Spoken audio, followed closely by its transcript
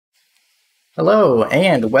Hello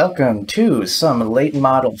and welcome to some late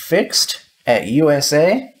model fixed at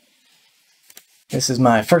USA. This is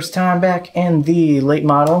my first time back in the late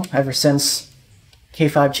model ever since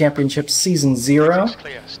K5 Championships Season 0.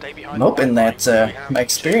 I'm hoping that my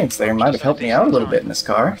experience there might have helped me out a little bit in this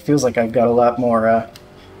car. Feels like I've got a lot more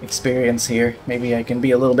experience here. Maybe I can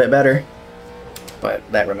be a little bit better, but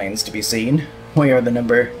that remains to be seen. We are the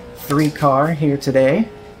number 3 car here today,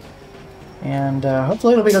 and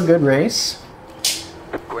hopefully it'll be a good race.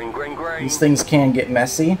 These things can get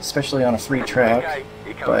messy, especially on a free track,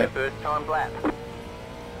 but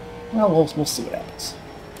well, we'll see what happens.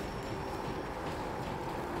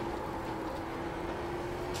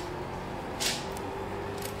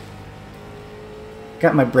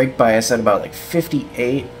 Got my brake bias at about like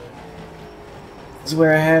 58 is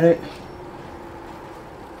where I had it.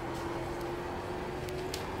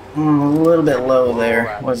 A little bit low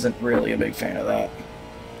there. Wasn't really a big fan of that.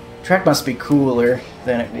 Track must be cooler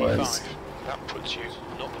than it was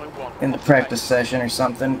in the practice session or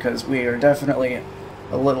something, because we are definitely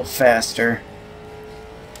a little faster,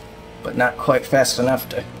 but not quite fast enough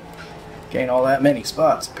to gain all that many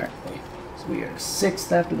spots apparently. So we are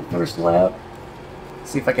 6th after the first lap.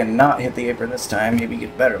 See if I can not hit the apron this time, maybe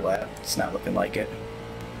get a better lap. It's not looking like it.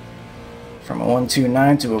 From a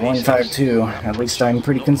 129 to a 152, at least I'm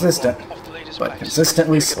pretty consistent, but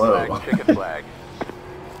consistently slow.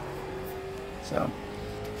 So,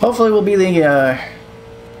 hopefully we'll be the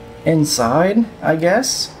inside, I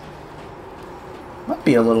guess. Might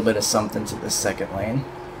be a little bit of something to this second lane.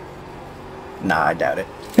 Nah, I doubt it.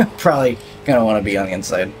 Probably gonna want to be on the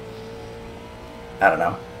inside. I don't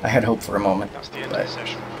know. I had hope for a moment. But...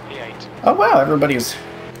 oh wow, everybody's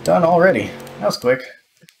done already. That was quick.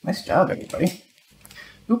 Nice job, everybody.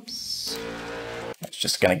 Oops. That's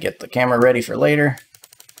just gonna get the camera ready for later.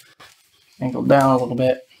 Angled down a little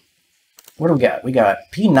bit. What do we got? We got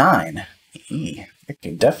P9. It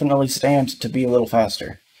can definitely stand to be a little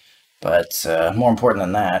faster. But more important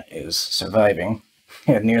than that is surviving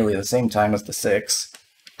at nearly the same time as the 6.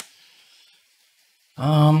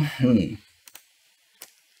 Not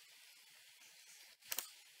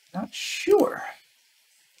sure.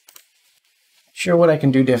 Sure what I can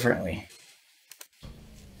do differently.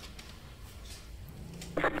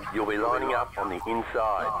 You'll be lining up on the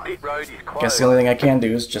inside. Pit road is closed. Guess the only thing I can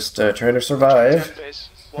do is just try to survive.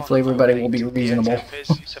 Hopefully everybody will be reasonable.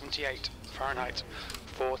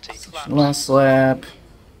 Last lap.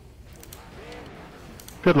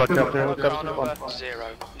 Good luck out there.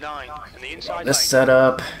 This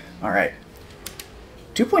setup. Alright.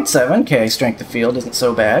 2.7k strength of field isn't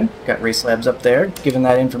so bad. Got race labs up there, given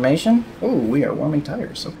that information. Oh, we are warming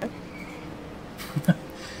tires, okay.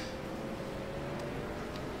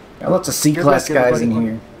 Got lots of C-class guys in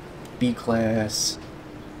here. B-class.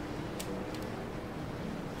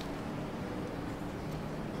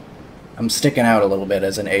 I'm sticking out a little bit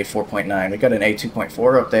as an A 4.9. We got an A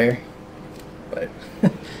 2.4 up there. But,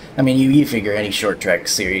 I mean, you figure any short track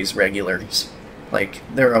series regulars, like,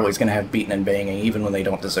 they're always going to have beating and banging, even when they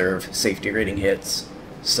don't deserve safety rating hits.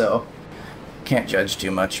 So, can't judge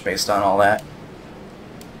too much based on all that.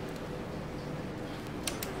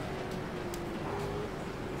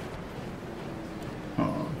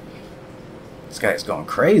 This guy's going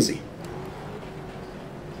crazy.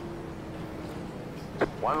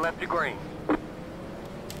 One left to green. He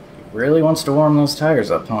really wants to warm those tires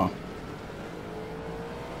up, huh?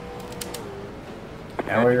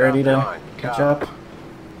 Now we're ready to catch up?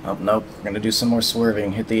 Oh, nope. We're gonna do some more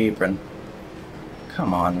swerving, hit the apron.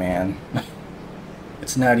 Come on, man.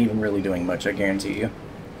 It's not even really doing much, I guarantee you.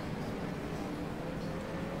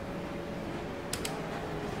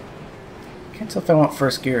 Can't tell if I want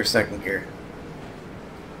first gear or second gear.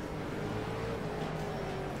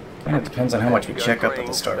 And it depends on how much we check up at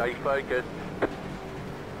the start.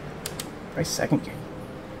 Try second gear.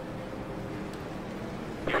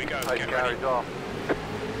 Here we go. Carries off.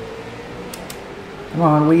 Come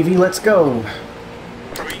on, Weavy, let's go.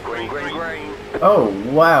 Green, green, green. Oh,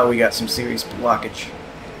 wow, we got some serious blockage.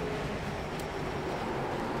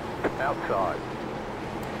 Outside.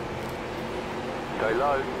 Stay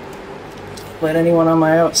low. Let anyone on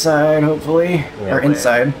my outside, hopefully. Yeah, or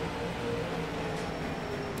inside.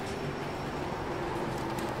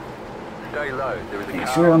 Stay low. There is a Make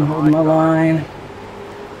car sure I'm holding my line.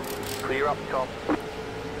 Clear up top.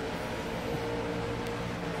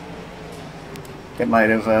 I might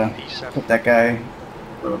have put that guy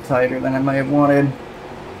a little tighter than I might have wanted.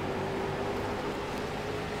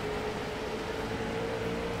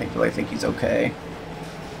 Thankfully, I think he's okay.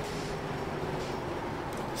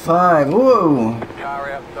 5, whoa!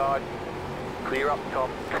 Car outside. Clear up top.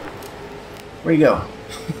 Where'd he go?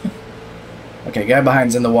 Okay, guy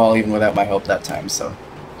behind's in the wall even without my help that time, so...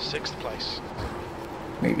 6th place.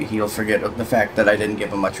 Maybe he'll forget the fact that I didn't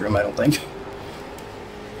give him much room, I don't think.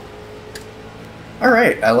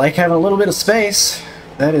 Alright, I like having a little bit of space.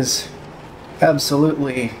 That is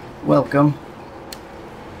absolutely welcome.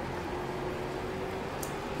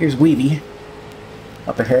 Here's Weavy.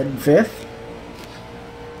 Up ahead in 5th.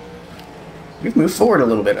 We've moved forward a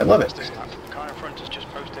little bit, I love it.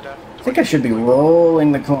 I think I should be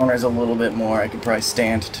rolling the corners a little bit more. I could probably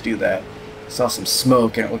stand to do that. Saw some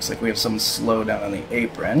smoke and it looks like we have some slow down on the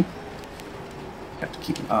apron. Have to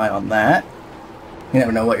keep an eye on that. You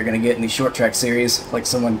never know what you're going to get in these short track series, like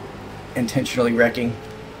someone intentionally wrecking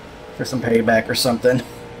for some payback or something.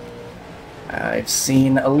 I've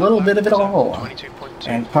seen a little bit of it all,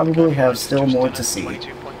 and probably have still more to see.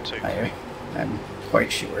 I'm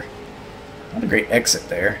quite sure. Not a great exit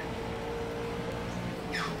there.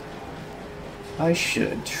 I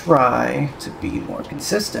should try to be more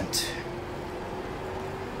consistent.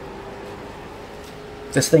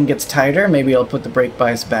 If this thing gets tighter, maybe I'll put the brake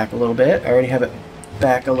bias back a little bit. I already have it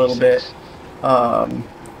back a little bit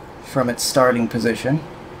from its starting position.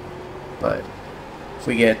 But if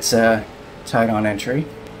we get tight on entry,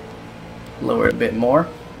 lower it a bit more.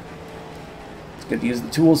 It's good to use the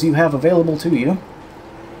tools you have available to you.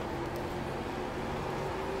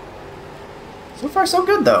 So far so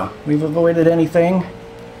good though. We've avoided anything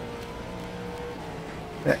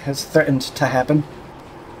that has threatened to happen.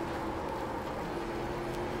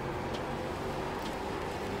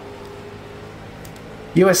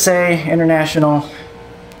 USA International,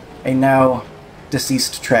 a now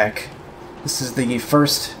deceased track. This is the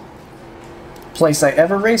first place I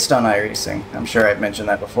ever raced on iRacing. I'm sure I've mentioned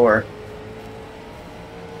that before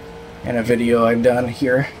in a video I've done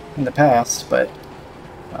here in the past, but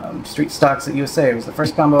Street Stocks at USA was the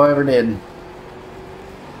first combo I ever did.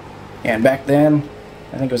 And back then,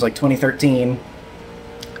 I think it was like 2013,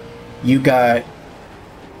 you got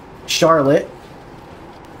Charlotte,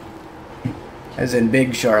 as in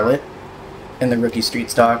Big Charlotte, in the rookie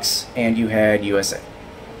Street Stocks, and you had USA.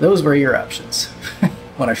 Those were your options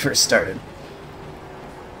when I first started.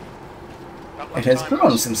 It has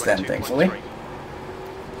grown since then, thankfully,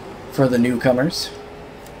 for the newcomers.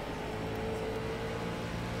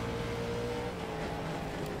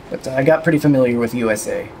 But I got pretty familiar with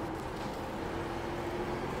USA,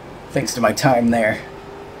 thanks to my time there.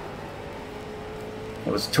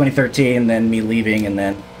 It was 2013, then me leaving, and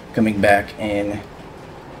then coming back in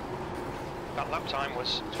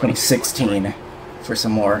 2016 for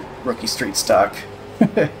some more rookie Street Stock.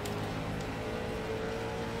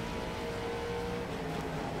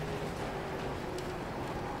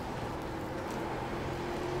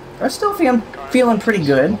 I'm still feeling pretty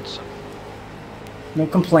good. No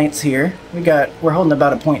complaints here. We're holding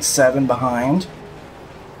about a 0.7 behind.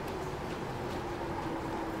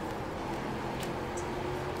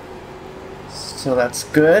 So that's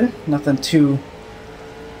good. Nothing too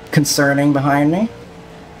concerning behind me.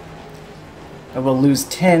 I will lose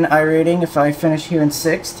 10 iRating if I finish here in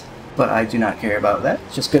 6th, but I do not care about that.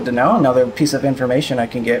 It's just good to know. Another piece of information I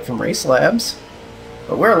can get from Race Labs.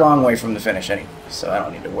 But we're a long way from the finish anyway, so I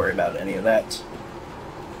don't need to worry about any of that.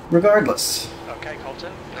 Regardless. Okay,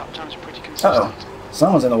 Colton. Lap time's pretty consistent. Uh-oh.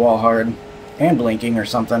 Someone's in the wall hard. And blinking or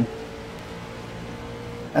something.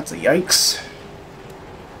 That's a yikes.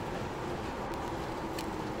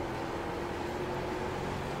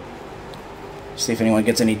 See if anyone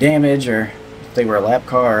gets any damage, or if they were a lap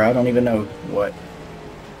car, or I don't even know what.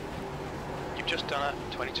 You've just done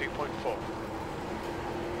a 22.4.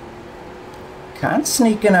 Kind of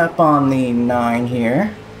sneaking up on the 9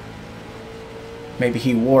 here. Maybe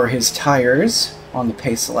he wore his tires on the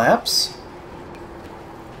pace laps.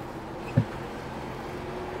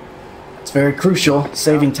 It's very crucial,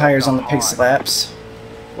 saving tires on the pace laps.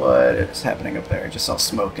 What is happening up there? I just saw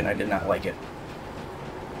smoke and I did not like it.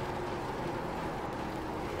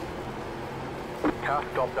 Car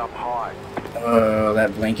stopped up high. Oh,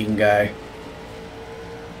 that blinking guy.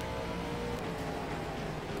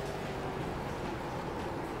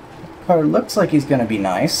 Car looks like he's gonna be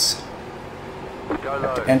nice.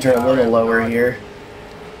 Have to enter a little lower here,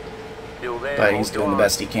 but he's doing the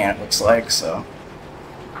best he can, it looks like, so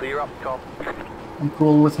Clear up top. I'm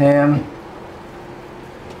cool with him.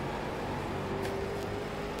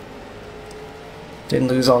 Didn't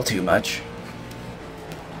lose all too much.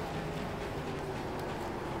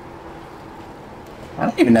 I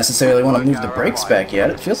don't even necessarily want to move the brakes back yet.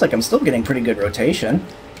 It feels like I'm still getting pretty good rotation.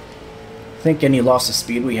 I think any loss of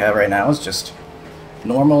speed we have right now is just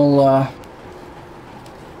normal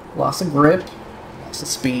loss of grip, loss of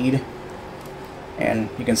speed. And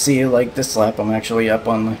you can see, like, this lap, I'm actually up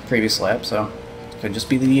on the previous lap, so it could just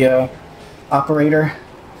be the operator.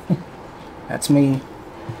 That's me.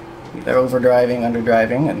 Either overdriving,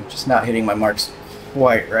 underdriving, and just not hitting my marks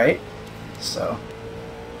quite right. So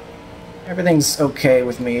everything's okay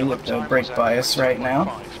with me with the brake bias right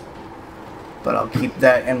now. But I'll keep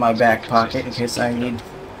that in my back pocket in case I need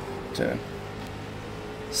to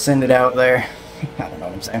send it out there. I don't know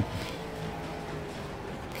what I'm saying.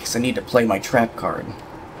 In case I need to play my trap card.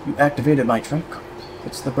 You activated my trap card.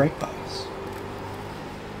 It's the brake bias.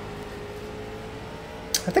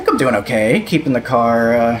 I think I'm doing okay. Keeping the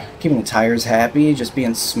car, keeping the tires happy, just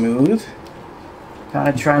being smooth. Kind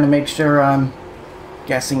of trying to make sure I'm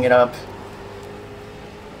gassing it up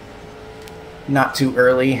not too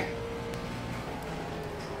early.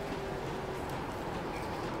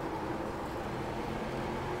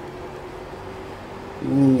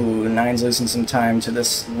 Ooh, 9's losing some time to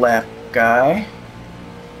this lap guy.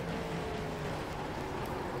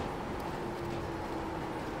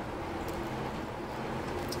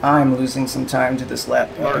 I'm losing some time to this lap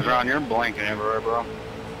guy. Ron, you're blanking everywhere, bro.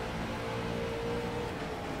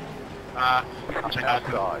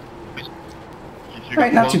 Outside.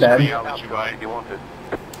 Right, not too bad. Outside if you want it.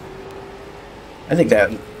 I think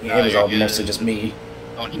that it was all mostly just me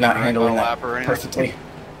not handling that perfectly.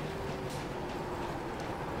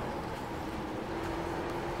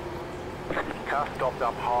 Car stopped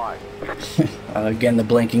up high. Again, the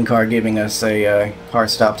blinking car giving us a car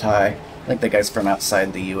stopped high. I think that guy's from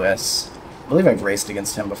outside the US. I believe I've raced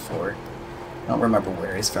against him before. I don't remember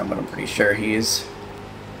where he's from, but I'm pretty sure he's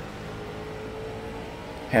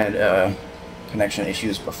had connection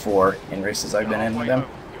issues before in races I've been in with him.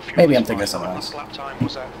 Maybe I'm thinking of someone else. Lap time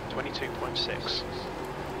was at 22.6.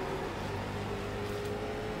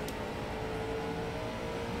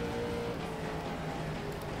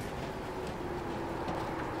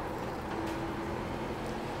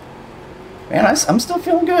 Man, I'm still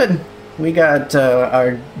feeling good. We got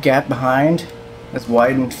our gap behind has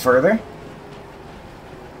widened further.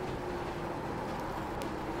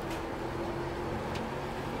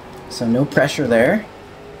 So no pressure there.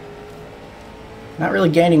 Not really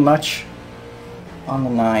gaining much on the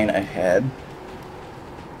 9 ahead.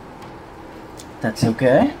 That's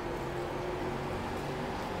okay.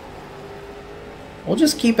 We'll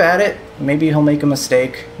just keep at it. Maybe he'll make a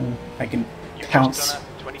mistake and I can pounce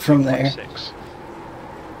from there.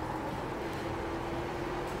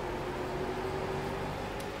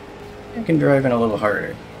 I can drive in a little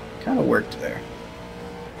harder. Kind of worked there.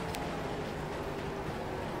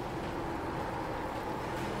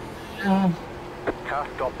 Car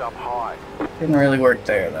stopped up high. Didn't really work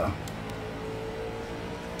there though.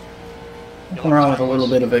 Nothing wrong with a little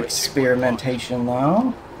bit of experimentation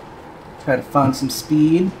though. Try to find some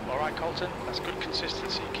speed. Alright, Colton, that's good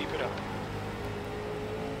consistency. Keep it up.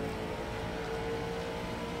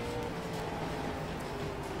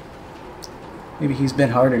 Maybe he's been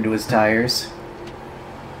harder to his tires,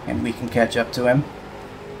 and we can catch up to him.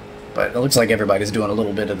 But it looks like everybody's doing a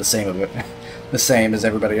little bit of the same the same as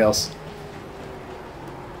everybody else.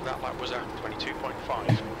 That lap was at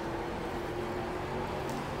 22.5.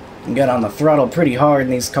 Can get on the throttle pretty hard in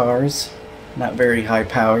these cars. Not very high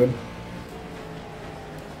powered.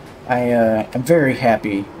 I'm very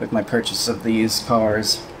happy with my purchase of these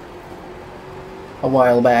cars a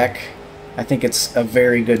while back. I think it's a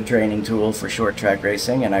very good training tool for short track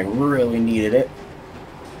racing, and I really needed it.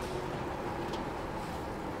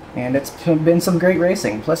 And it's been some great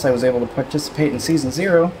racing. Plus, I was able to participate in Season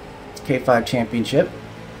 0, K5 Championship.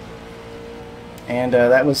 And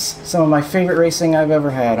that was some of my favorite racing I've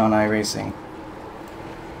ever had on iRacing.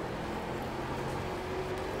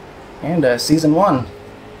 And Season 1,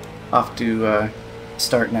 off to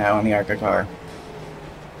start now in the ARCA car.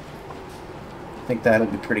 I think that'll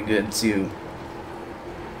be pretty good too.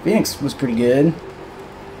 Phoenix was pretty good.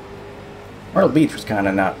 Myrtle Beach was kind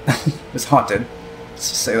of not. It was haunted. Let's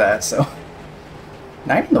just say that. So,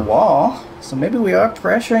 9 in the wall. So maybe we are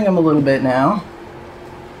pressuring him a little bit now.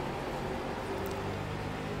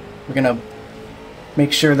 We're gonna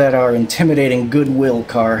make sure that our intimidating Goodwill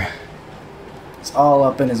car is all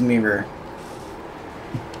up in his mirror.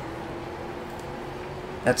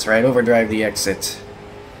 That's right, overdrive the exit.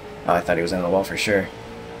 Oh, I thought he was in the wall for sure.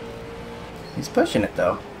 He's pushing it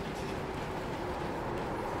though.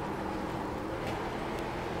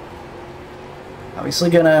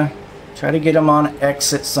 Obviously gonna try to get him on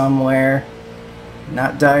exit somewhere.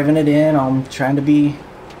 Not diving it in. I'm trying to be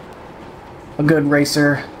a good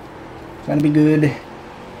racer. Trying to be good.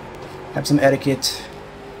 Have some etiquette.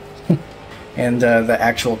 And the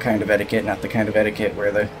actual kind of etiquette, not the kind of etiquette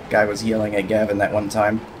where the guy was yelling at Gavin that one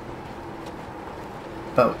time.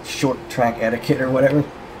 About short track etiquette or whatever.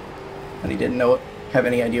 And he didn't have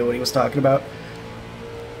any idea what he was talking about.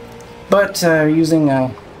 But using,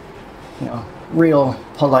 you know, real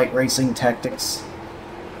polite racing tactics.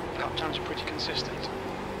 Lap times are pretty consistent.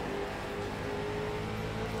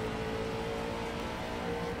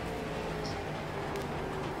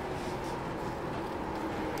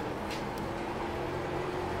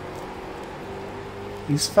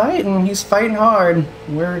 He's fighting hard.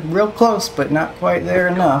 We're real close, but not quite there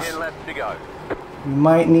enough. 10 laps to go. We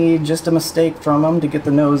might need just a mistake from him to get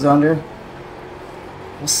the nose under.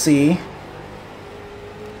 We'll see.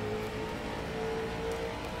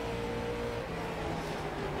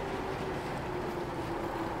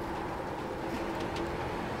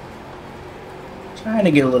 Trying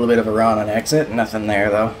to get a little bit of a run on exit. Nothing there,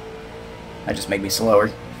 though. That just made me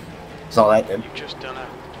slower. That's all that did. You've just done a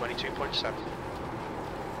 22.7.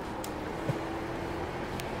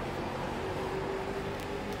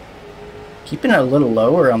 Keeping it a little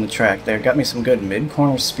lower on the track there. Got me some good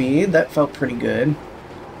mid-corner speed. That felt pretty good.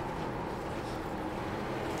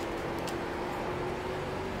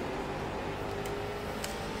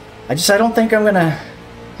 I don't think I'm gonna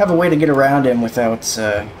have a way to get around him without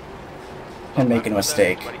him making a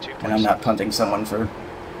mistake. And I'm not punting someone for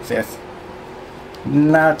 5th.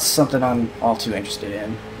 Not something I'm all too interested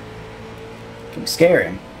in. Can we scare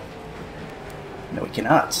him? No, we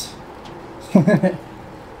cannot.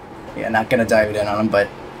 Yeah, not gonna dive it in on him, but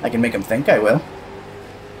I can make him think I will.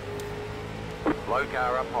 Low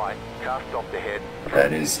car up high. Car stopped ahead.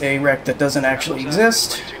 That is a wreck that doesn't actually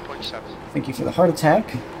exist. 22.7. Thank you for the heart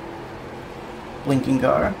attack. Blinking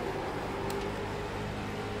car.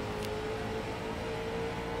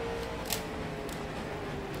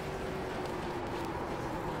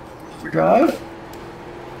 Overdrive.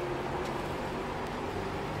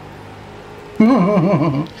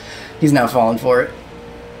 He's now falling for it.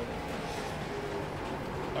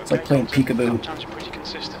 It's like playing peekaboo. Lap times are pretty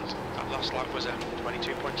consistent. That last lap was a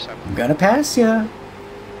 22.7. I'm gonna pass ya.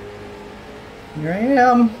 Here I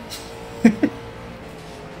am.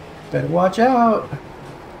 Better watch out.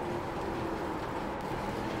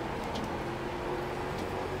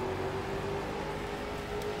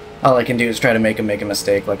 All I can do is try to make him make a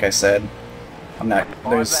mistake, like I said. I'm not.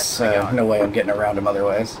 There's no way I'm getting around him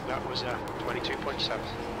otherwise. That was a 22.7.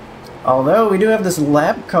 Although we do have this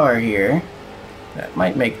lap car here. That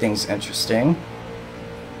might make things interesting.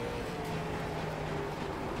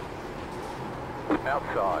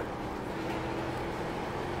 Outside.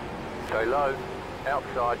 Go low.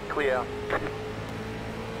 Outside. Clear.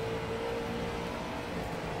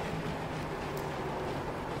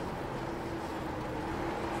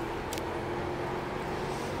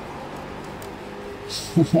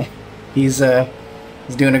 He's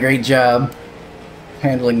doing a great job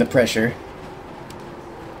handling the pressure.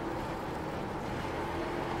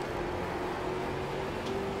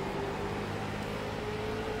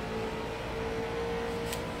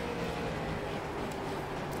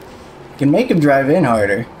 Can make him drive in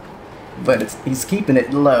harder, but he's keeping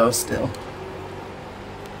it low still.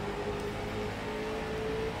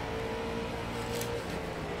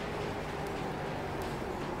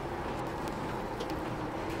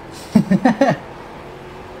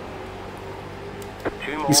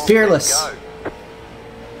 He's fearless. Go.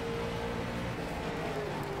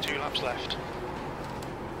 2 laps left.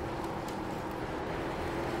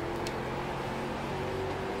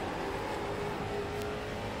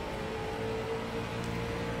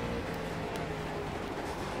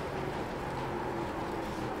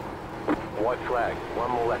 White flag.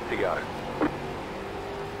 1 more lap to go.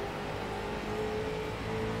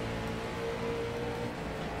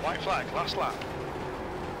 White flag, last lap.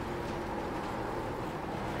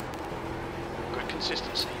 Good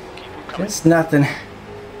consistency. Keep them coming. Just nothing.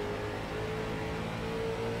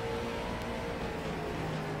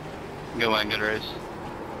 Good one, good race.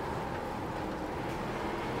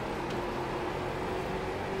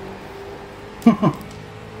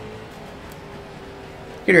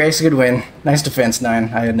 Good race, good win. Nice defense, 9.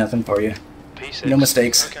 I had nothing for you. P6. No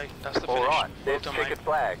mistakes. Okay, that's the All finish. right. Well There's done, checkered mate.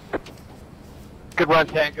 flag. Good run,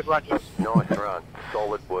 Tan. Good run, Joe. Nice run.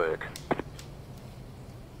 Solid work.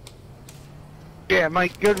 Yeah,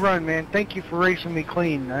 Mike, good run, man. Thank you for racing me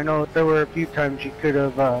clean. I know there were a few times you could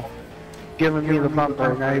have given me the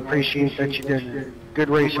bumper, and I appreciate that you did. Good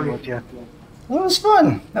racing with you. That was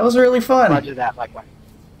fun. That was really fun. Roger that, likewise.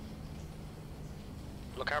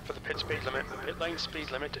 Look out for the pit speed limit. The pit lane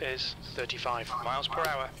speed limit is 35 miles per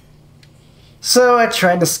hour. So I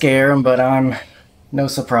tried to scare him, but I'm No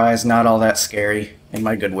surprise, not all that scary in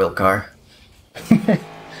my Goodwill car.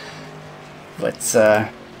 But,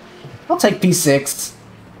 I'll take P6.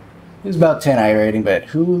 It was about 10 iRating, but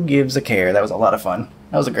who gives a care? That was a lot of fun.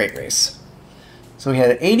 That was a great race. So we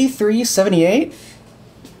had 83.78.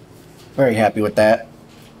 Very happy with that.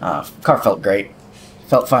 Car felt great.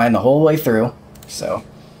 Felt fine the whole way through. So,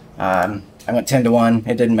 I went 10-1.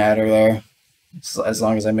 It didn't matter there. As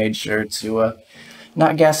long as I made sure to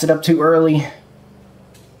not gas it up too early.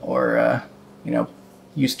 Or, you know,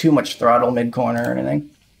 use too much throttle mid-corner or anything.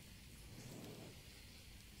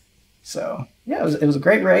 So, yeah, it was a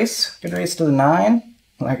great race. Good race to the 9.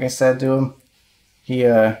 Like I said to him, he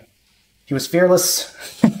was fearless,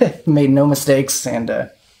 made no mistakes, and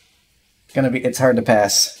it's hard to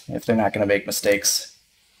pass if they're not gonna make mistakes.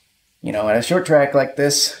 You know, at a short track like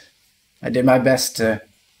this, I did my best to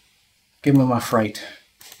give him a fright.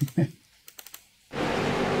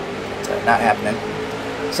 Not happening.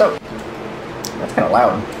 So, that's kind of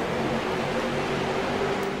loud.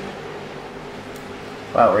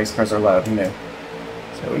 Wow, race cars are loud, who knew?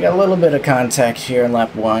 So we got a little bit of contact here in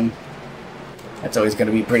lap 1. That's always going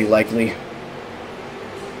to be pretty likely.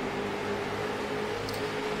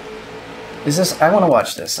 Is this... I want to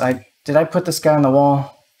watch this. Did I put this guy on the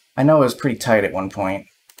wall? I know it was pretty tight at one point.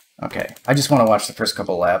 Okay, I just want to watch the first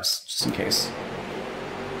couple laps, just in case.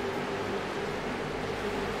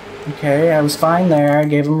 Okay, I was fine there. I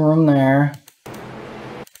gave him room there.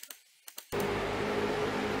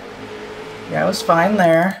 Yeah, I was fine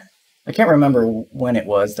there. I can't remember when it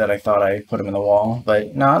was that I thought I put him in the wall,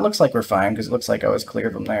 but no, it looks like we're fine, because it looks like I was clear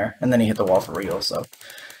of him there, and then he hit the wall for real, so...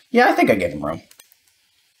 Yeah, I think I gave him room.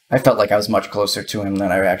 I felt like I was much closer to him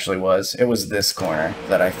than I actually was. It was this corner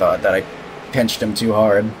that I thought that I pinched him too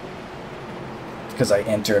hard, because I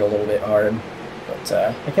entered a little bit hard. But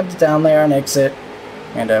I kept it down there on exit,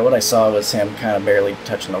 and what I saw was him kind of barely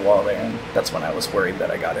touching the wall there, and that's when I was worried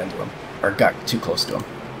that I got into him, or got too close to him.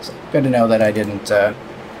 So, good to know that I didn't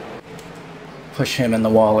push him in the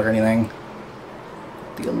wall or anything.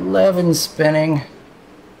 The 11 spinning.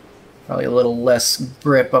 Probably a little less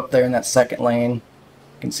grip up there in that second lane.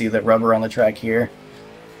 You can see the rubber on the track here.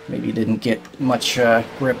 Maybe he didn't get much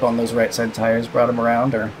grip on those right side tires, brought him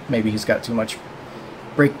around, or maybe he's got too much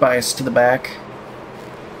brake bias to the back.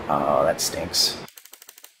 Oh, that stinks.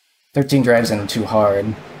 13 drives in too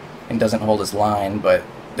hard and doesn't hold his line, but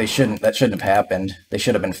that shouldn't have happened. They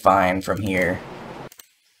should have been fine from here.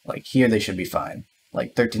 Like, here they should be fine.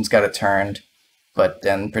 Like, 13's got it turned, but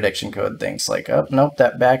then prediction code thinks, like, oh, nope,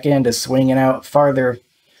 that back end is swinging out farther.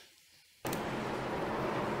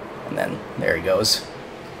 And then, there he goes.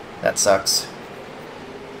 That sucks.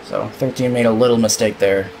 So, 13 made a little mistake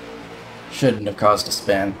there. Shouldn't have caused a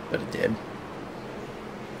spin, but it did.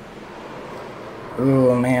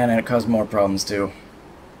 Ooh, man, and it caused more problems, too.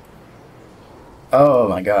 Oh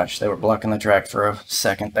my gosh, they were blocking the track for a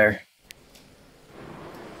second there.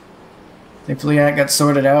 Thankfully that got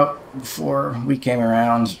sorted out before we came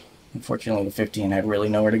around. Unfortunately the 15 had really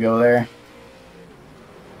nowhere to go there.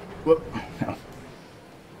 Whoop. No.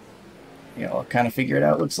 Yeah, I'll kind of figure it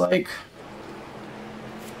out, looks like.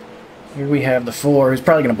 Here we have the 4. He's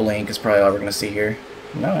probably going to blink, is probably all we're going to see here.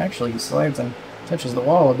 No, actually he slides and touches the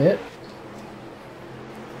wall a bit.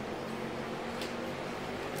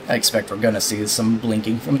 I expect we're going to see some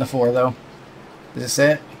blinking from the 4, though. Is this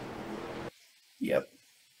it? Yep.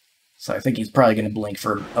 So I think he's probably going to blink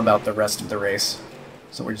for about the rest of the race.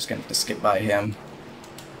 So we're just going to have to skip by him.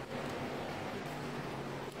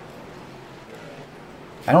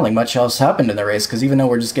 I don't think much else happened in the race, because even though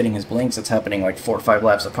we're just getting his blinks, it's happening like 4 or 5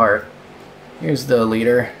 laps apart. Here's the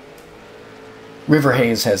leader. River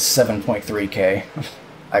Hayes has 7.3k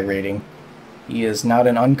iRating. He is not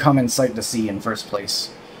an uncommon sight to see in first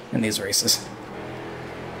place in these races.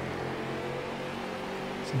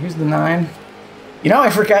 So here's the 9. You know, I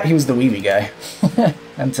forgot he was the Weavy guy.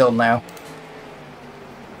 Until now.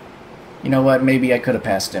 You know what, maybe I could have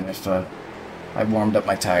passed him if I warmed up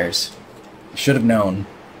my tires. I should have known.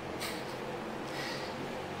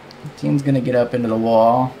 The team's gonna get up into the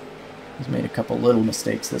wall. He's made a couple little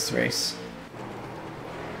mistakes this race.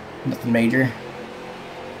 Nothing major.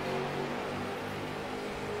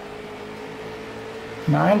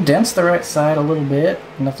 9 dents the right side a little bit.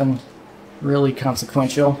 Nothing really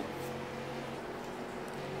consequential.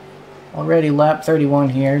 Already lap 31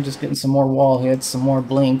 here, just getting some more wall hits, some more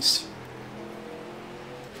blinks.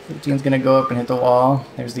 15's gonna go up and hit the wall.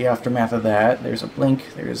 There's the aftermath of that. There's a blink.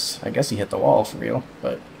 I guess he hit the wall for real,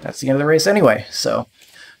 but that's the end of the race anyway, so.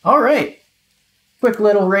 Alright. Quick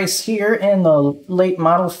little race here in the late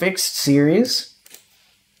model fixed series.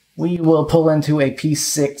 We will pull into a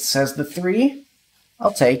P6 as the 3.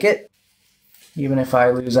 I'll take it. Even if I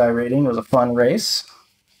lose iRating, it was a fun race.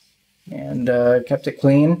 And kept it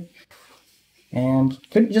clean. And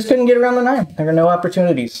just couldn't get around the 9. There were no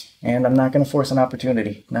opportunities. And I'm not going to force an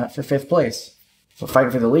opportunity. Not for 5th place. If we're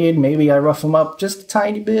fighting for the lead, maybe I rough them up just a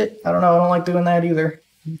tiny bit. I don't know. I don't like doing that either.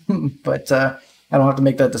 But I don't have to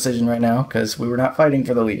make that decision right now because we were not fighting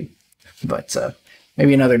for the lead. But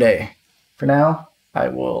maybe another day. For now, I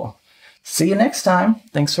will see you next time.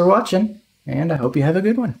 Thanks for watching, and I hope you have a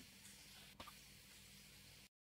good one.